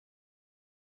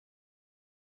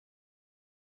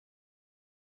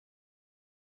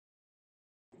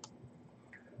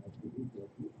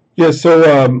Yeah,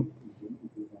 so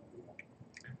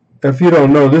if you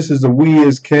don't know, this is the We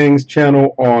is Kang's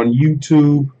channel on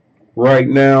YouTube. Right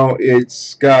now,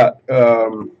 it's got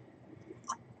a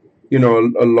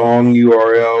long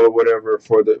URL or whatever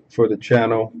for the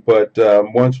channel. But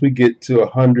once we get to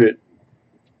 100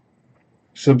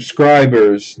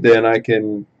 subscribers, then I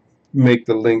can make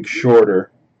the link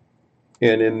shorter.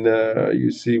 And in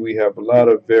you see, we have a lot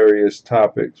of various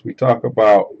topics. We talk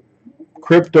about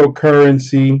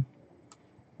cryptocurrency,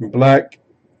 Black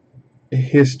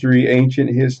history,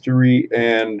 ancient history,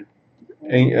 and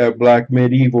Black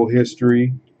medieval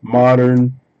history,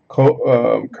 modern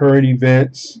current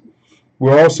events.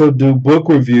 We'll also do book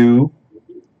review.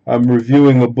 I'm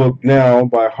reviewing a book now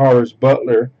by Horace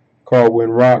Butler called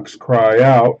When Rocks Cry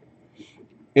Out.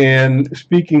 And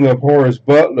speaking of Horace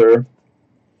Butler,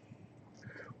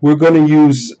 we're going to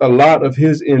use a lot of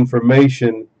his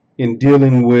information in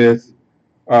dealing with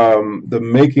the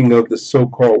making of the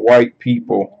so-called white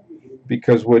people,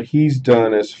 because what he's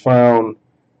done is found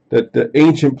that the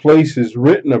ancient places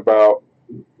written about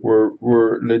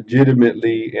were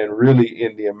legitimately and really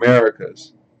in the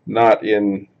Americas, not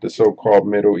in the so-called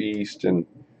Middle East and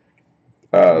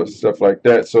stuff like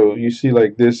that. So you see,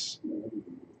 like this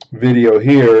video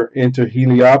here, enter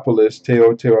Heliopolis,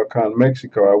 Teotihuacan,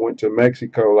 Mexico. I went to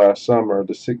Mexico last summer,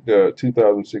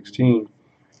 2016,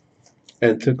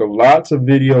 and took lots of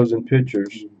videos and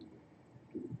pictures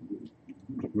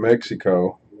of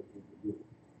Mexico.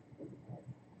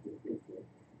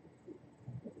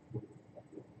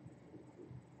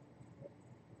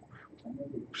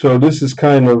 So this is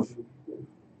kind of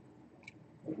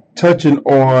touching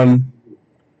on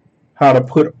how to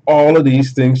put all of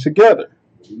these things together.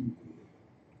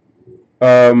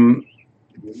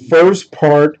 First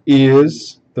part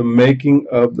is the making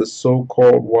of the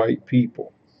so-called white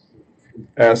people,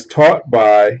 as taught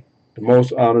by the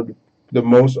most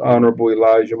honorable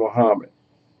Elijah Muhammad,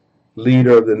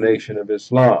 leader of the Nation of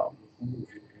Islam,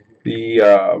 the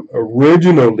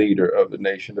original leader of the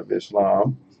Nation of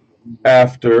Islam,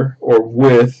 after or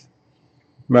with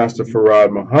Master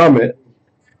Farad Muhammad,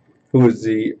 who is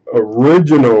the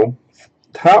original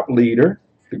top leader,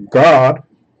 the God.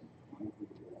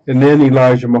 And then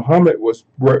Elijah Muhammad was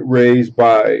raised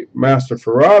by Master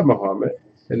Farad Muhammad.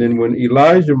 And then when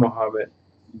Elijah Muhammad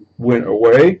went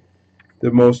away,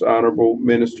 the most honorable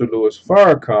Minister Louis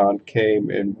Farrakhan came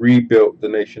and rebuilt the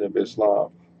Nation of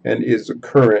Islam and is the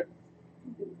current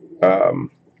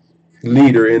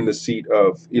leader in the seat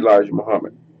of Elijah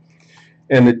Muhammad.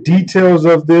 And the details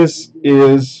of this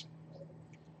is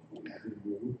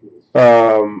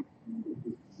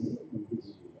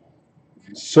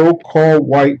so-called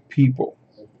white people,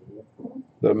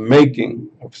 the making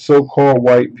of so-called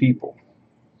white people.